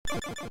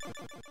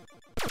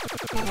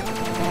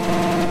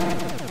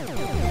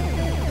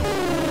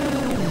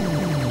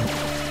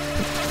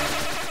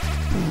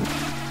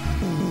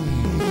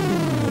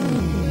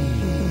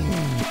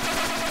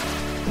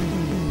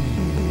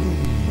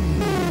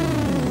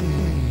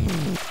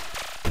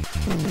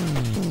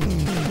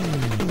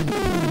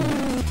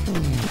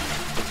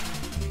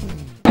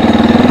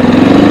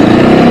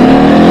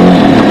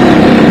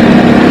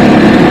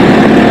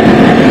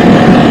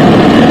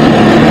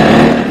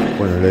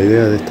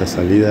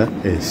Salida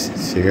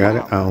es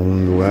llegar a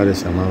un lugar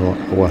llamado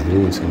Agua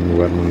Dulce, un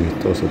lugar muy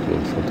vistoso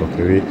por fotos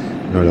que vi,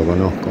 no lo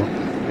conozco,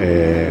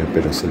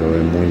 pero se lo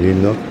ve muy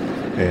lindo,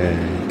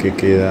 que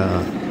queda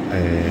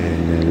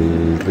en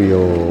el río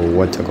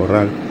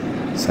Corral,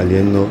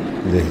 saliendo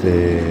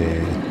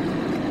desde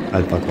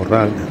Alpa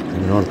Corral,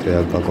 al norte de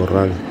Alpa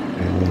Corral,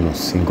 unos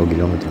 5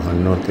 kilómetros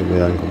al norte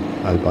de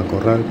Alpa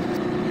Corral.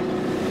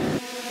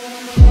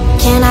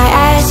 Can I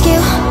ask you,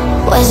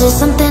 was it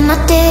something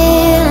I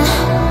did?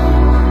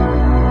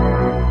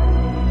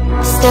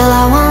 Still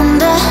I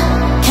wonder,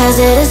 cause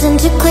it isn't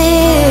too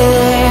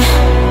clear.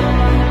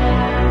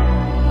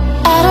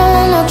 I don't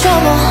want no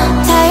trouble,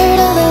 tired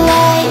of the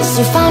lies.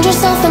 You found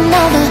yourself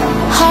another,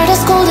 heart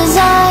as cold as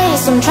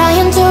ice. I'm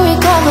trying to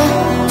recover,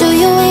 do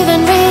you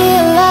even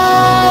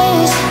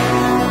realize?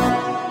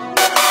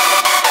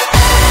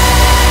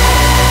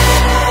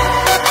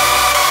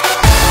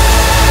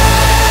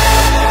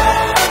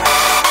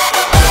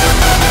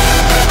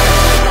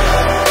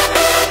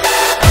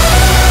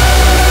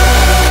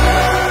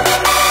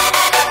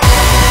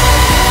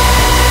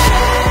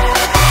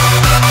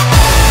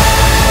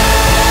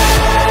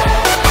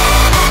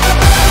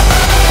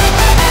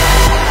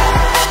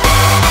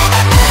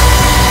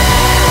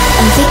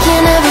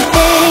 Taking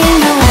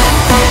everything away.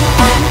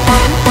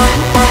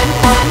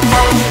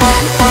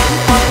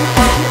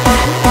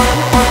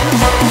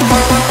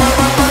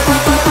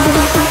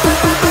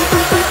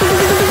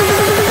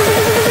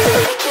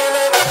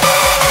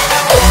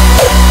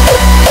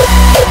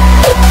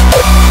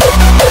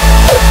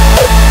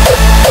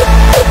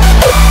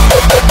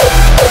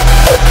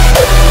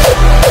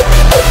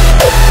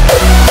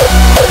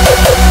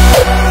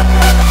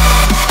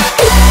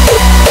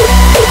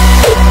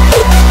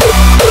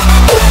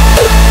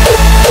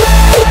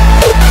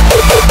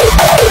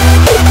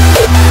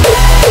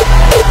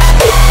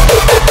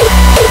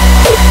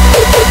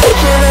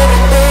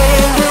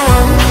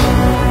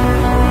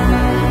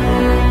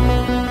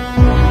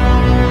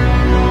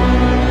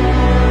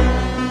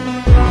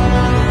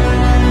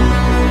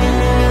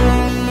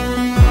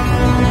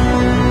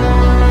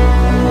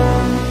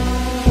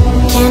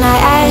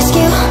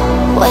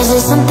 Was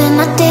it something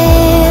I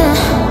did?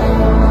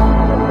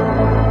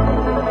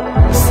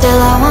 Still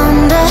I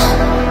wonder,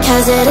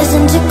 cause it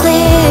isn't too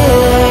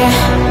clear.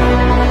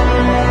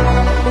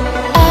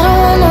 I don't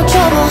want no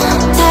trouble,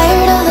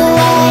 tired of the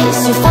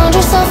lies. You found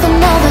yourself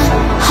another,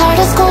 heart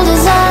as cold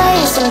as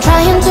ice. I'm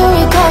trying to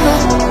recover,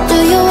 do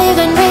you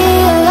even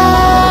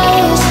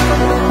realize?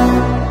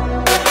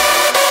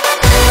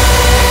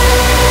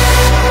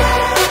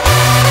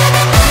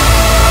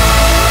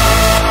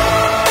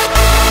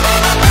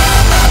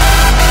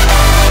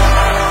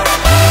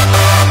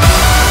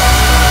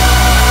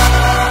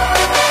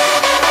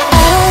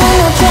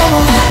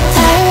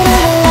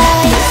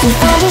 You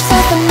found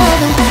yourself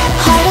another,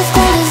 heart as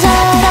cold as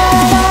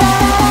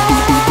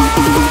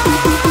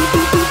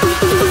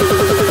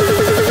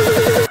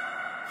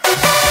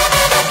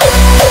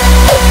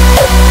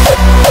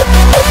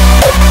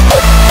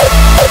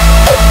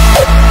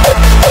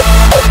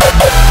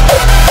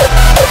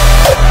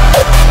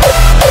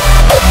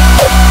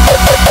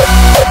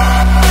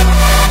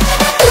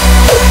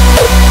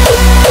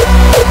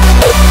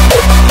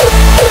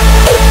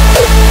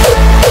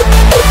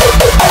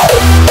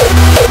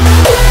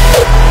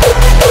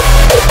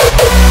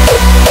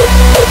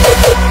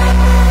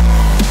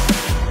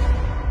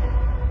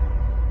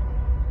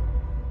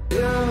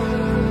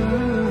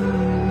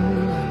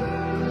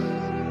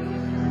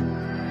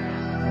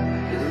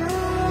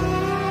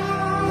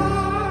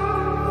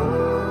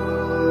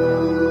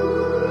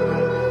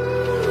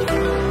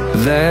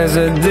There's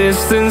a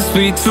distance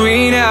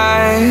between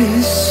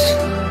us.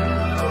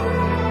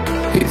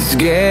 It's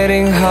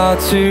getting hard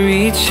to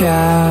reach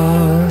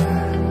out.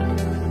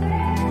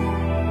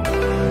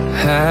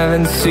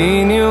 Haven't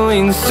seen you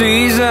in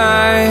seasons,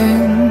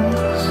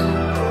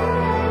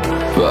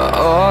 but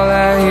all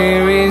I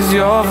hear is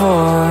your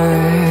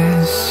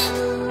voice.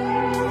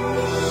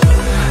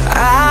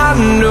 I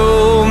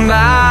know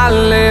my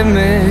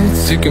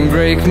limits, you can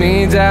break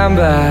me down,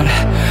 but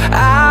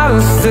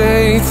I'll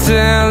stay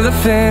till the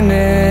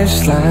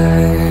finish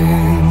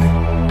line.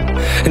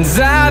 And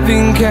I've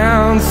been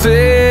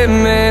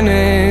counting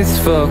minutes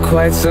for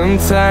quite some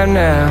time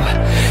now,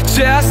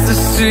 just to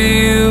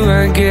see you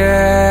again.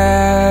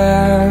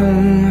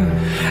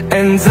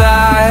 And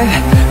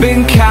I've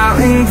been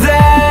counting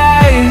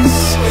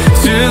days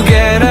to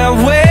get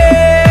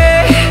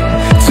away,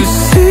 to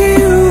see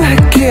you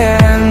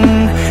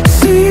again,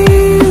 see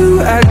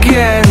you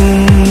again.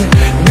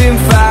 Been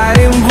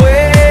fighting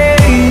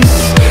ways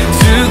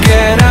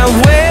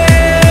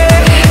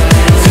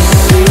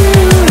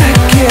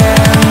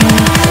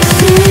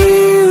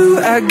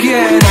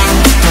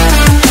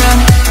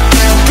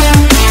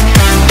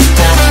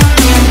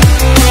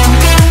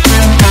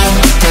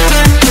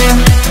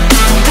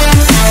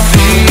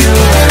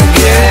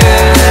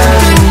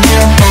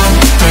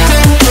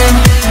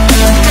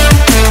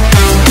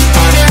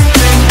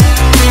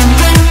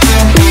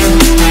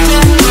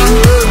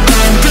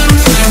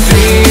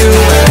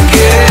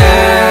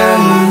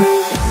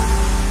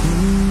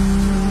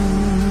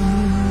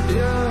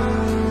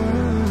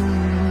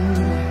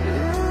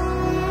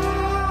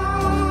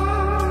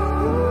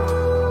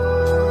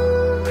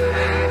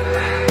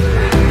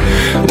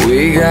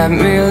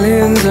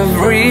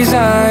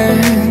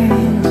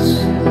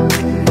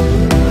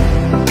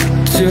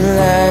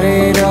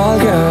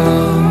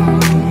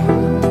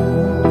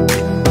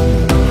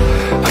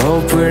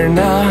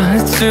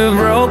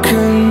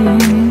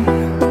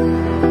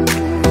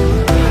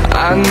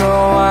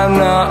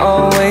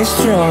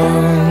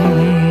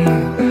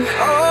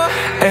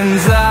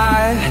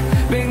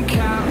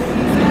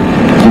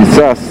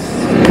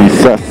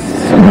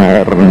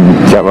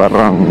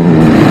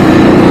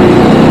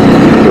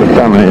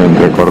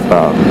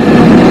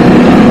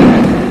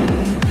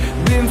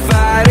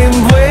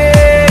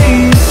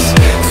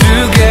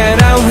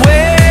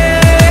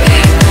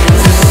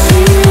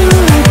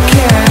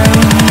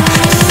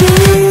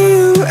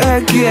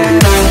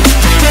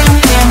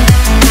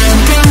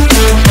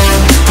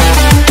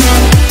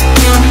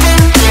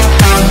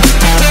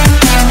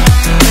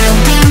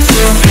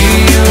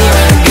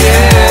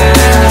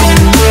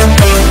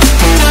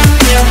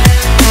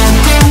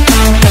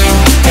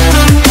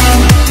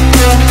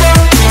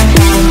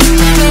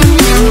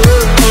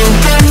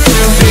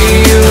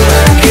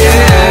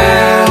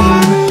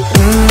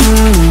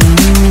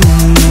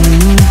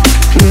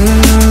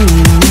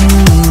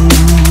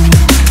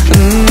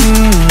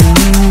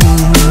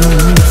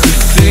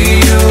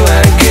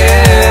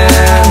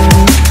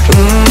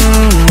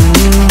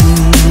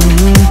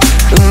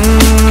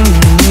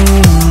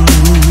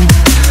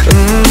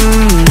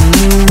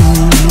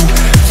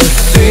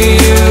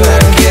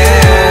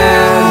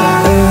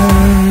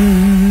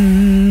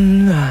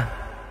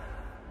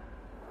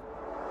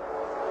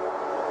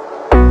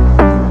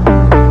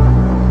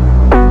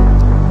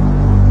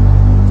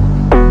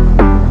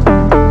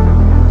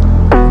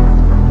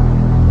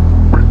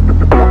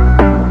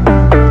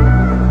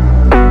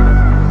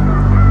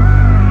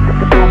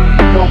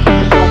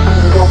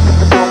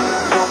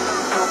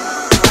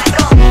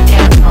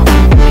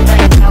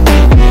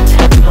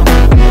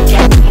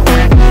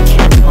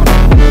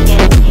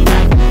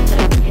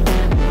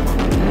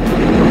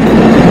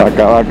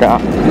vaca, vaca.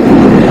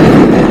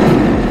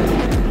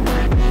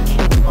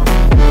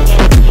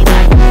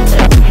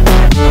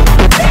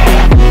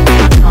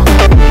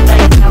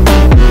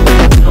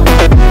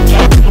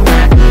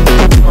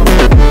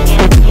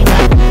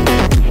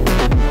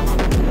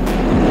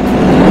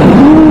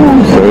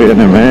 Se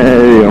viene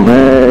medio,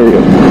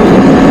 medio.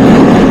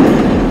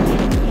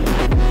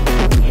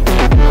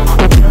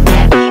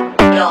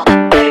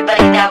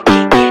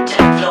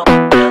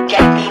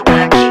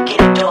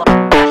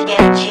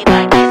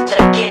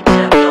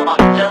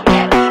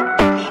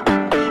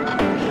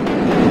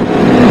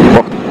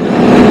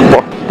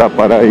 Posta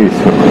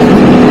paraíso.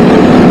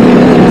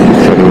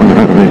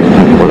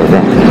 Por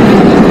acá.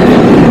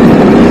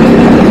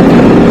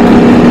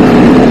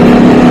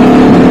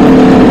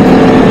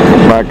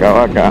 Vaca,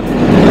 vaca.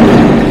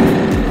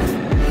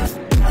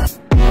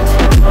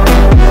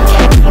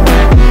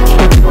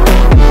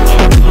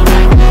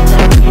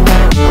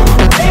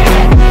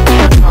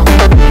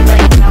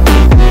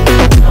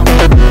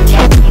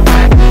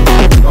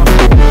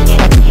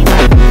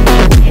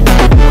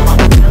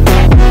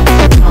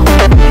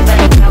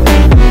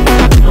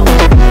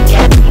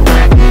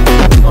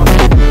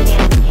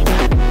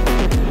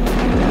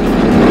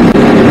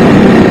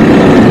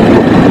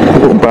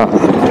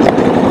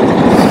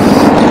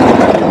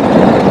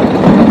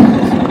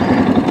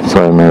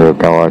 Soy medio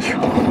caballo.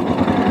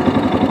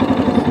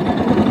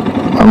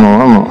 Vamos,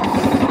 vamos.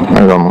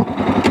 Ahí vamos.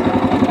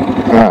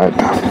 Ahí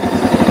está.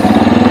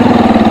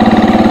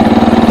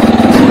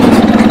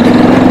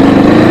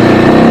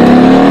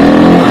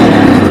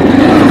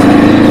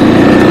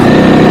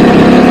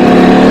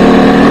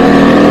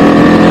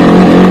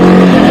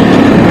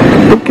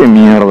 ¿Por qué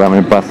mierda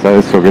me pasa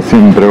eso que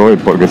siempre voy?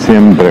 Porque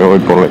siempre voy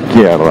por la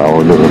izquierda,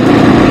 boludo.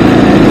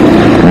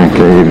 Tienes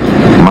que ir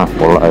más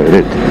por la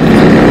derecha.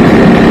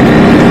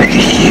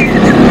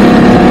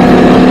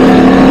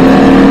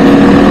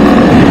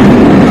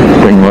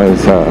 Tengo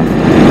esa...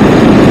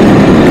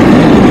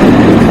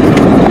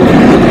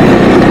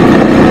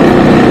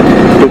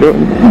 Pero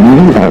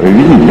no la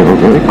vi,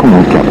 loco, es como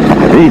que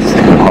aparece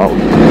los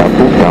autos, la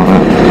puta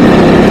madre.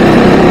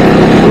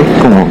 Es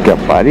como que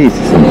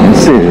aparecen, no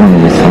sé de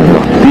dónde son,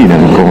 los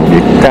tiran, como que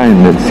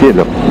caen del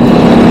cielo.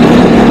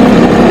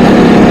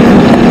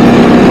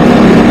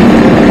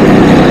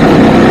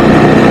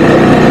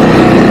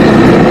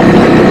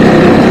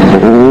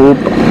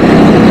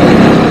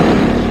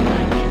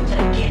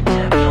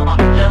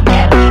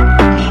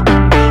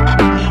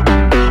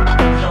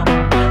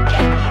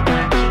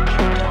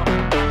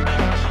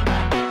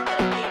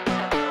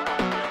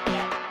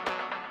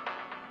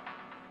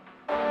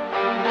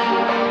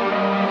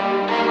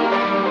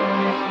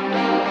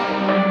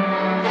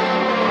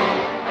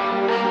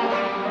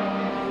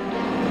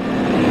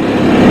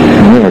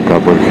 Acá,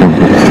 por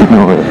ejemplo,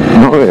 no ves,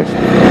 no ves,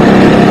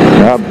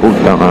 la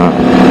puta madre.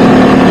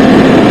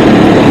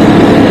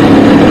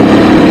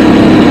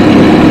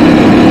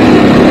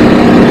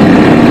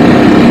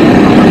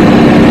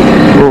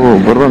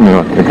 ¿Por dónde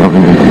va este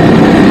camioneta?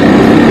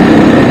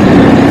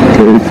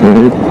 ¿Qué dice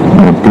ahí?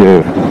 Una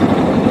piedra.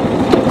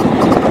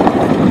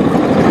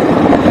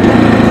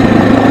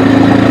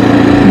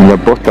 ¿Y la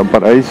posta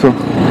paraíso?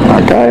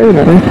 Acá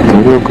era esto,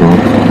 loco.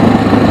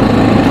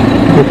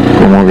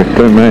 Como que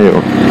estoy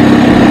medio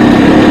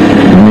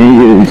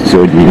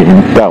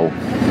desorientado.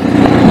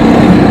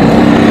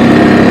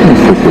 No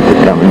sé si este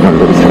camino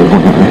lo hice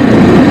alguna vez.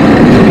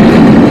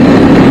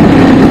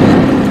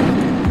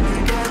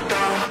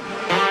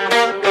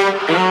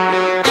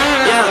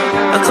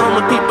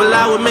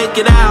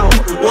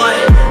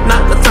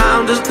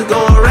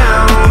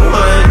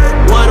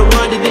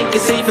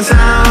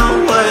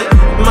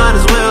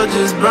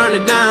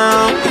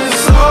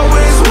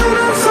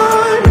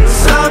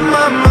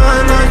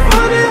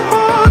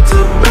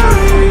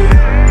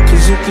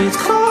 It's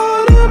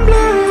cold and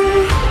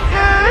blurry.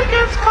 Yeah, it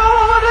gets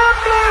cold and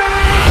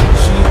blurry.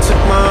 She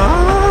took my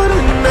heart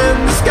and then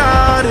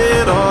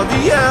discarded all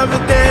the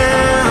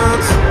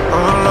evidence.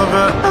 All of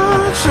her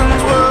actions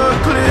were a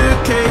clear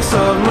case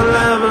of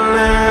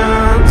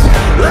malevolence.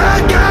 I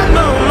got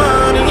no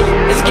money,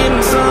 it's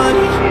getting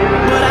sunny,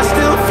 but I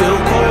still feel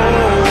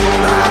cold.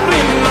 I've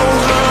been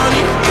nose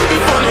running,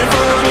 funny,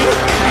 funny.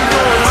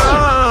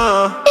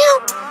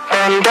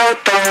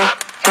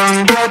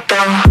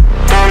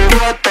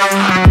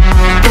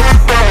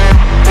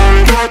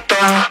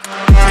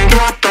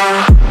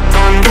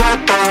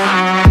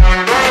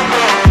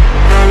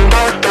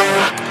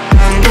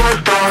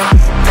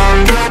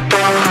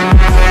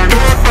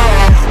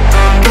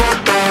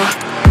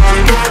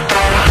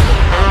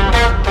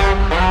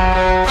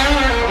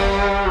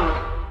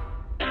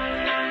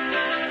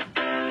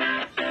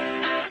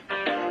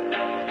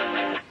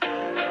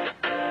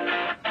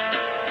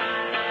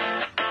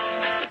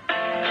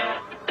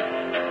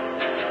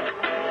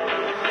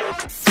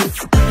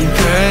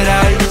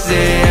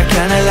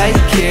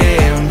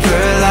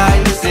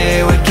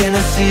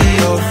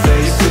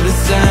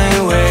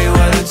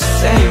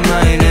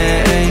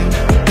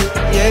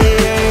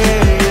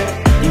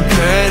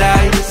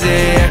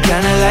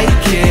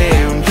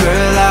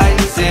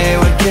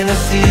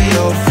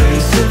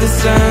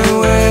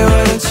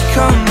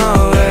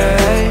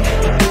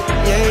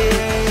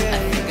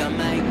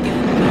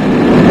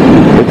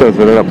 Esto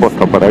será la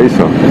posta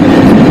paraíso.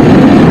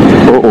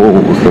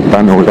 Se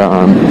está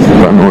nublando, se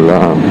está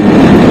nublando.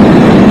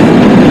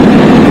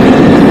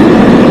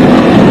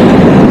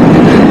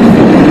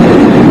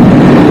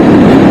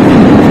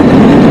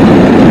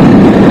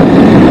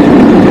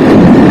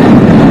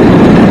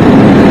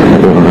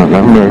 Una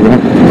alambre acá.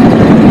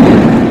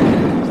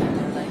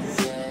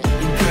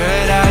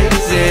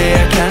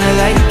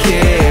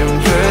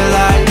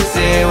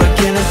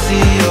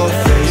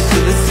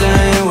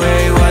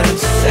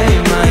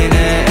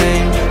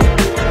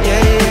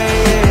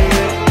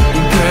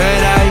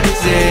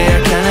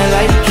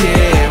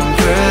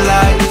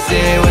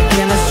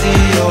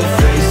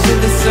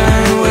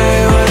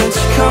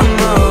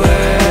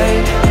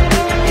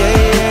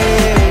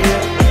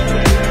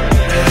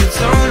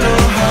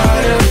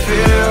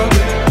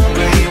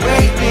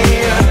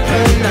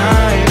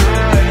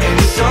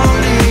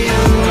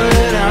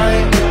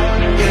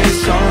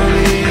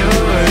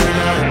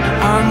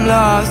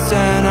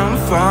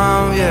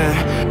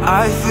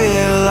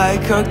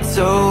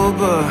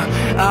 October,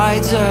 I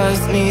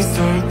just need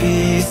some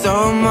peace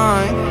of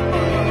mind.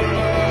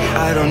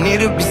 I don't need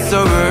to be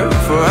sober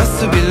for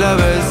us to be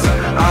lovers.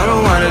 I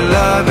don't wanna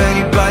love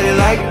anybody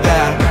like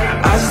that.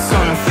 I just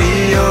wanna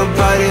feel your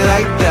body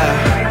like that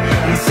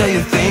and tell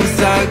you things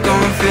I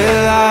gon' feel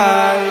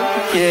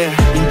like,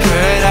 yeah. In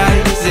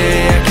paradise,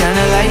 yeah, I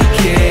kinda like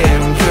it.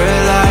 In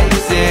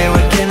paradise, yeah,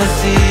 when can I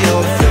see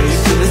your face?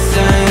 Feel the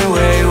same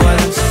way, why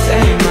don't you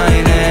say my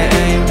name?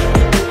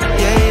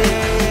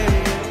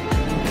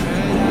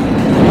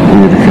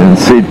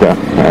 Virgencita,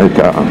 ahí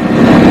está.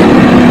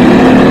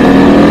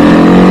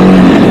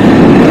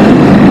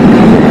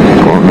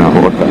 Con unas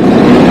botas.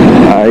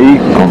 Ahí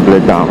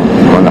completamos.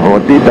 Con las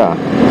botitas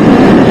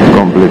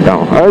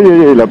completamos. Ay,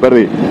 ay, ay, la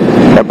perdí.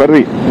 La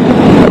perdí.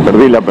 La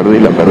perdí, la perdí,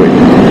 la perdí.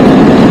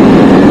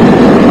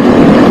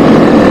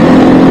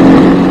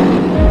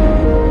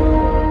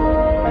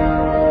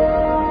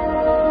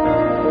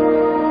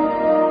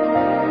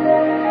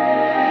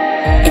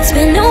 It's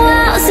been a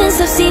while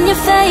since I've seen your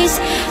face.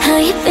 How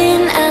you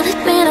been? I'll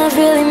admit I've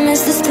really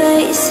missed this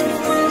place.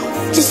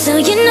 Just so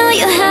you know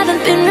you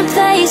haven't been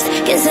replaced,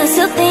 'cause I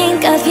still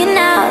think of you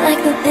now like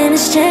nothing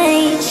has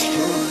changed.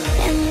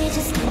 And we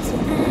just can't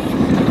tonight.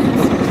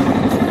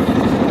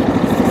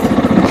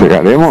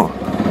 ¿Llegaremos?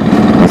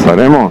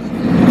 ¿Pasaremos?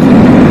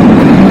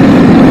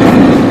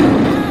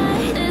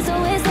 There's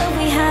always what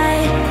we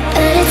hide,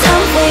 and it's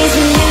always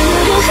with you.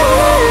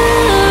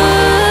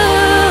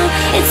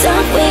 It's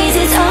always,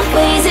 it's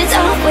always, it's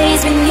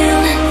always with you.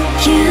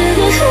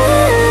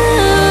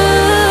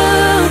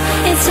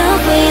 It's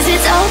always,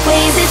 it's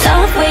always, it's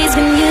always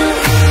with you.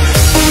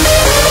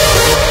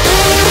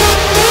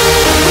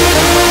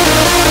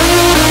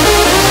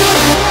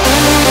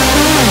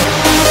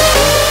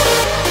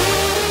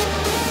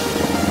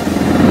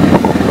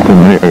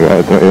 Tendría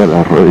que traer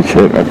las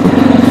rodilleras.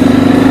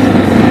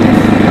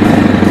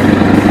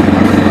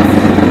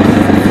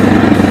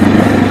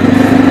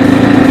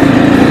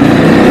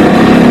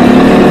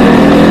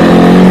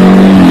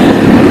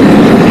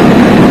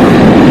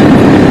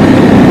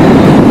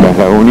 Las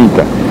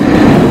Lagunitas.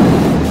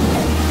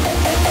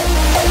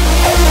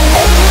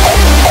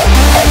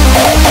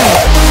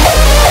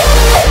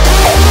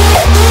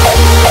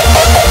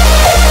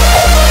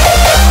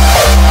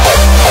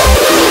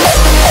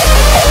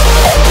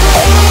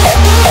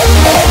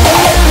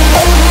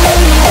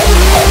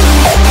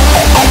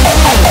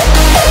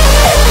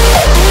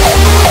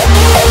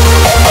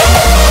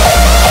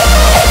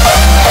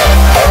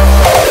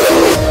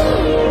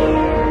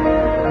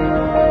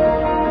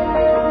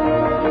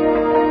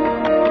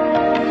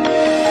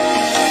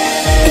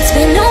 It's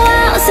been a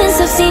while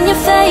since I've seen your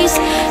face.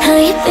 How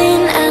you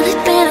been? I'll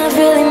admit I've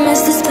really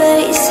missed this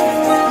place.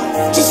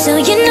 Just so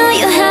you know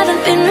you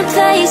haven't been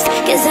replaced,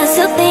 'cause I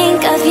still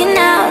think of you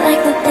now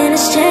like nothing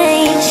has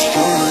changed.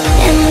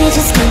 And we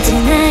just can't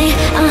deny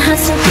our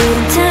hearts so good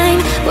in time.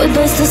 We're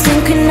both so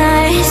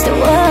synchronized,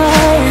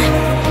 whoa.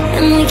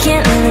 And we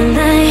can't live a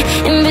lie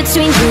in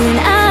between you and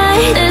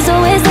I. There's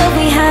always what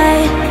we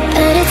hide,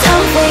 but it's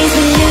always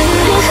with you.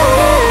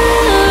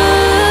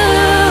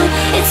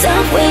 It's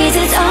always,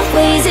 it's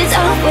always, it's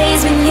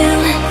always with you.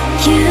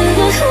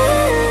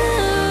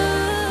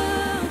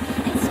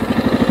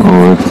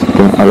 Vamos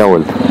a la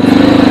vuelta.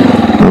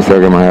 No sea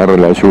que me agarre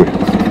la lluvia.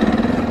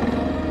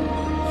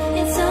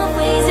 It's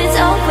always, it's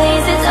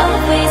always, it's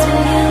always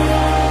with you.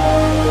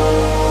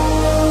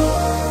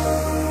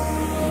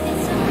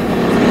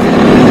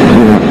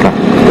 Ven acá,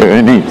 te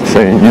venís,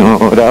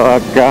 señora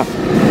vaca.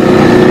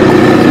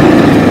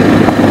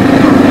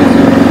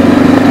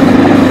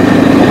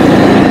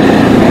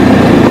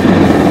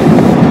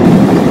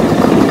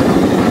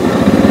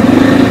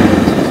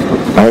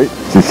 Ay,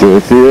 si se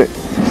decide,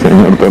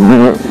 señor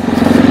Terminal.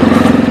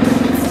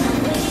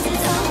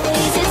 It's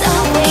always, it's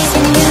always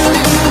with you.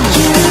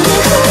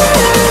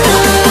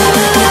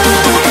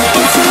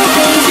 It's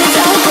always, it's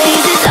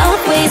always, it's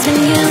always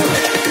with you.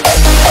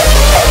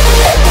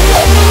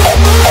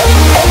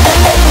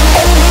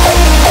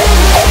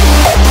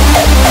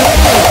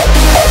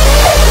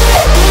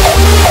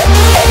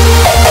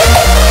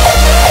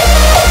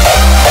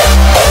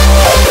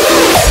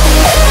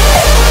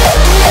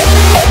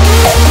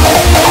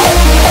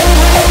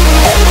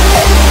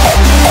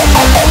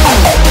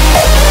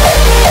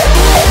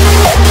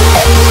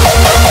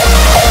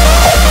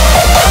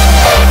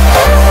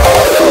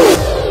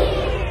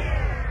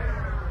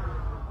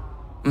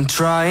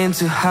 trying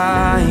to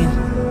hide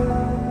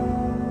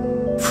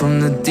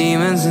from the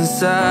demons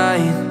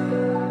inside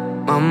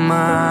my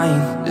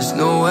mind. There's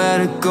nowhere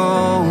to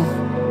go,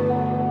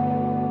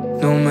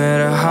 no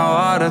matter how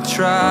hard I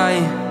try,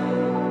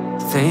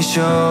 they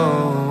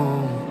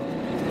show.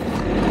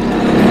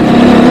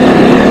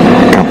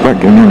 Capaz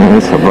que en una de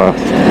esas vas.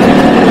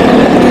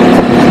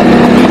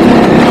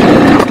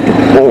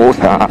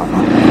 ¡Puta!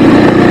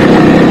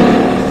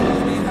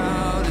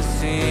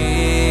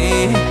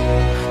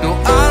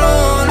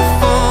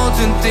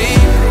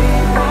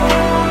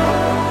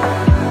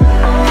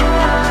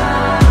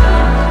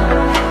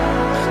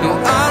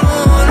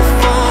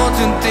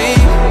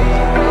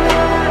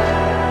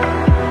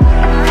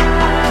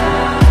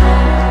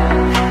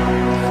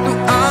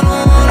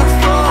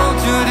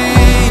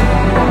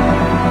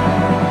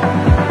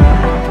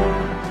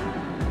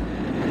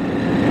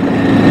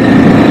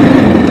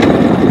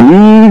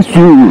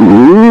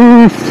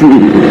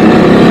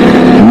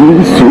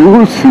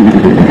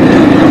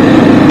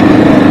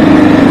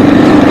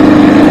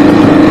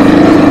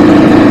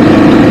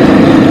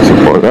 ¿Se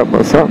podrá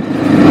pasar?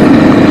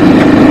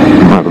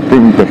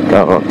 Martín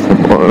Pescador, ¿se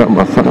podrá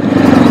pasar?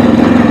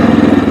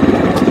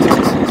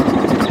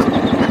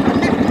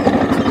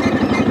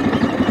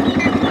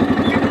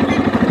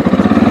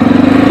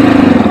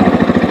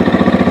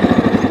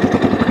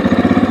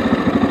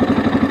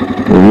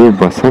 ¿Prohibido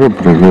pasar o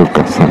prohibido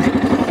cazar?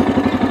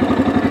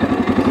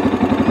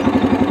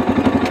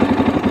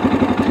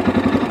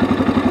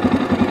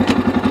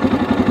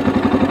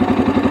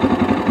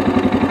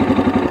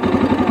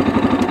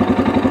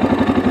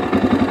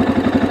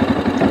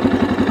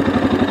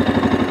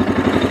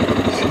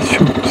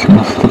 Se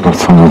no está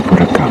pasando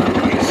por acá.